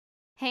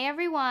Hey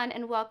everyone,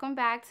 and welcome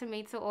back to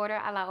Made to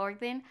Order a la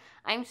Orden.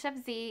 I'm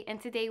Chef Z,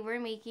 and today we're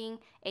making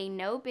a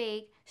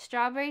no-bake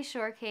strawberry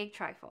shortcake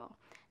trifle.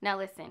 Now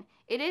listen,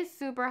 it is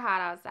super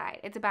hot outside.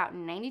 It's about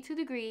 92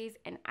 degrees,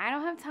 and I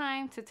don't have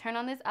time to turn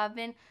on this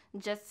oven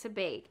just to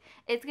bake.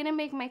 It's gonna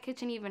make my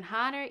kitchen even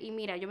hotter, y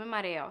mira, yo me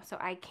mareo, so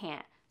I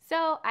can't.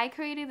 So I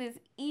created this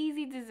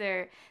easy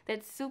dessert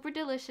that's super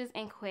delicious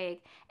and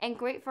quick, and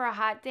great for a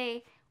hot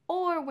day,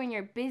 or when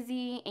you're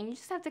busy and you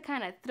just have to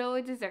kind of throw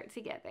a dessert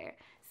together.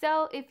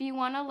 So if you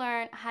want to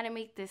learn how to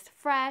make this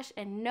fresh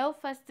and no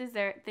fuss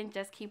dessert, then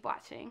just keep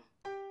watching.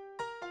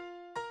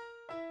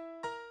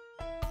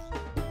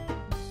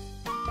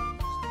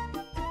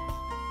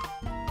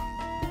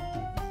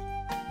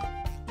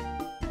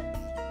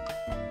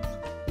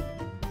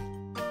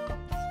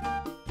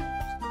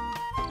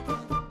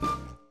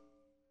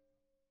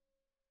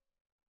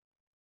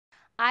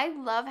 I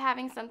love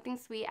having something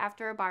sweet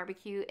after a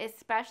barbecue,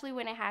 especially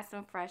when it has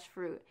some fresh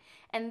fruit.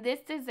 And this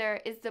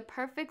dessert is the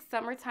perfect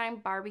summertime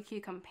barbecue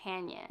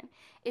companion.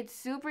 It's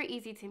super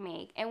easy to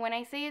make. And when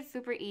I say it's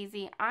super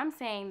easy, I'm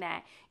saying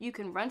that you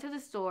can run to the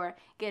store,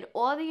 get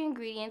all the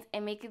ingredients,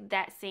 and make it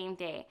that same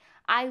day.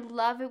 I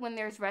love it when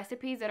there's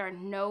recipes that are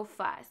no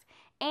fuss.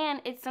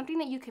 And it's something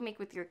that you can make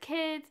with your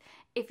kids.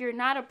 If you're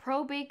not a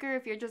pro baker,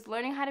 if you're just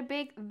learning how to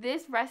bake,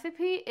 this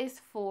recipe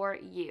is for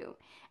you.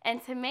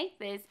 And to make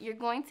this, you're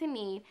going to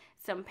need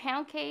some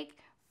pound cake,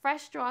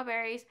 fresh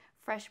strawberries,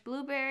 fresh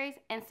blueberries,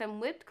 and some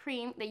whipped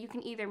cream that you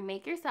can either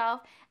make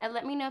yourself, and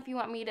let me know if you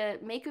want me to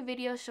make a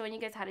video showing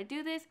you guys how to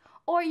do this,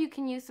 or you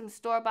can use some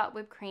store-bought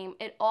whipped cream.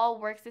 It all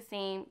works the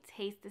same,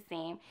 tastes the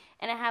same,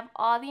 and I have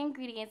all the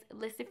ingredients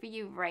listed for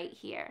you right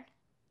here.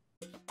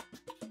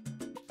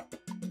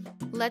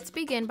 Let's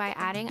begin by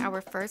adding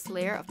our first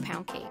layer of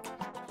pound cake.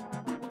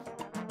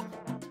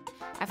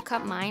 I've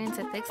cut mine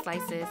into thick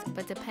slices,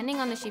 but depending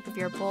on the shape of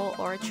your bowl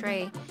or a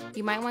tray,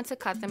 you might want to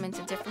cut them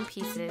into different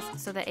pieces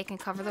so that it can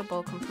cover the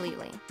bowl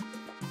completely.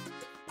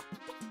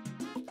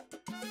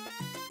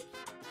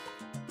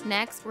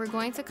 Next, we're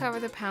going to cover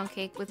the pound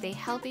cake with a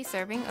healthy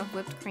serving of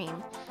whipped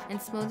cream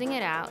and smoothing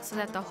it out so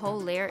that the whole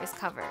layer is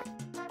covered.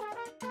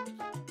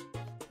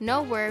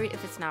 No worry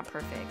if it's not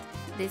perfect.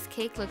 This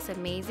cake looks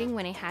amazing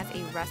when it has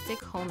a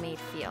rustic homemade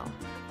feel.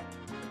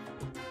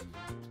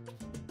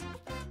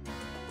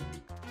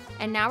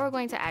 And now we're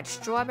going to add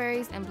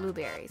strawberries and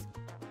blueberries.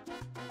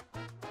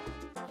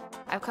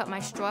 I've cut my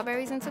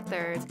strawberries into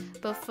thirds,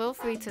 but feel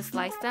free to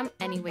slice them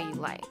any way you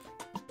like.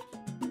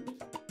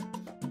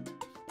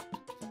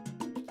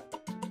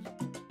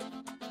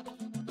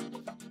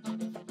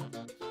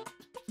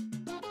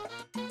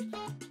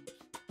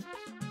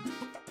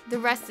 The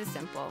rest is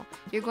simple.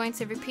 You're going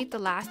to repeat the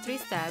last 3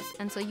 steps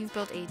until you've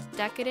built a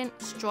decadent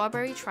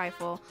strawberry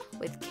trifle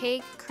with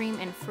cake, cream,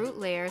 and fruit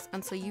layers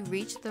until you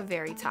reach the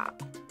very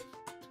top.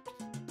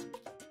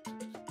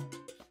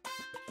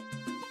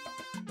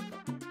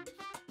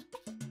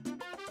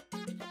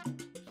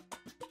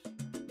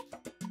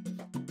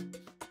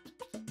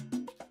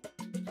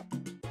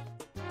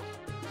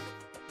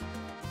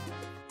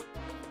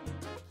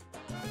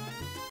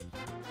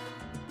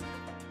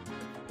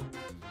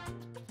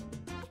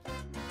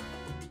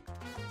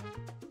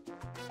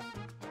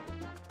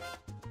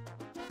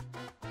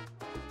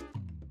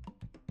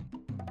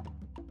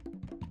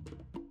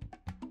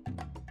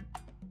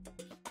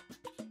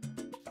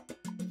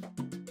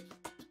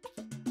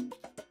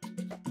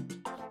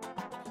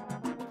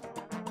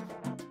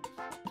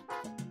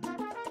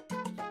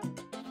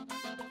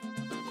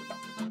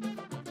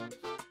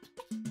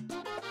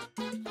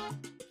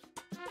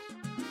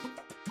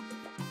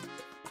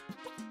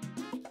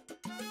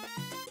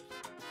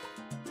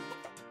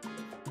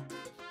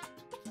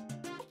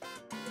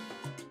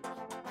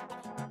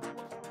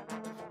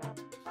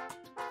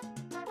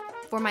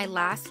 For my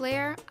last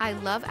layer, I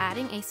love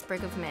adding a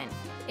sprig of mint.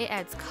 It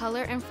adds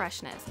color and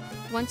freshness.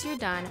 Once you're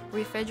done,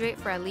 refrigerate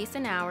for at least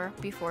an hour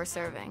before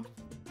serving.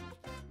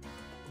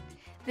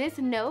 This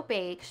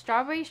no-bake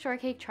strawberry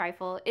shortcake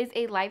trifle is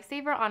a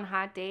lifesaver on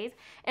hot days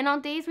and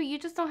on days where you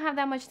just don't have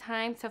that much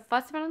time to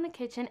fuss around in the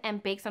kitchen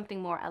and bake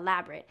something more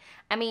elaborate.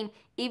 I mean,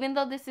 even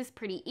though this is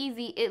pretty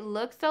easy, it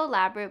looks so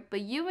elaborate,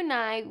 but you and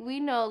I,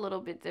 we know a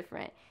little bit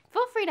different.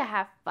 Feel free to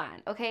have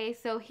fun, okay?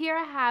 So here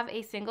I have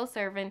a single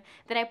serving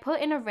that I put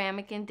in a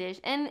ramekin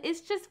dish, and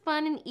it's just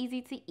fun and easy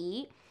to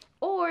eat.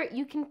 Or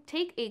you can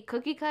take a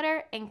cookie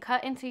cutter and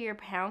cut into your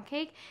pound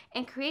cake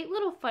and create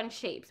little fun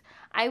shapes.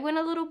 I went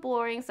a little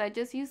boring, so I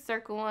just used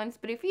circle ones,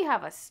 but if you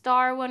have a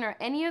star one or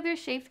any other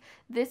shapes,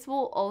 this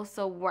will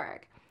also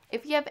work.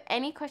 If you have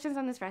any questions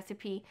on this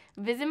recipe,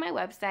 visit my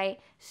website,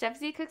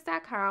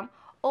 chefzcooks.com,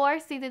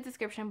 or see the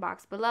description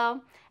box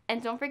below.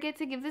 And don't forget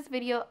to give this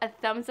video a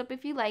thumbs up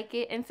if you like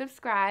it, and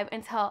subscribe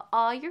and tell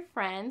all your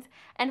friends,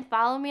 and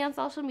follow me on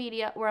social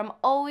media where I'm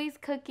always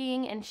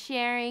cooking and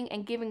sharing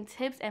and giving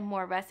tips and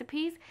more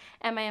recipes,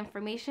 and my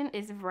information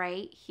is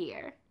right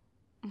here.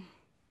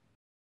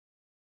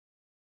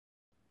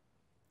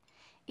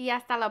 Y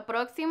hasta la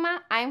próxima,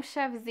 I'm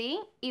Chef Z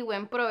y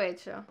buen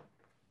provecho.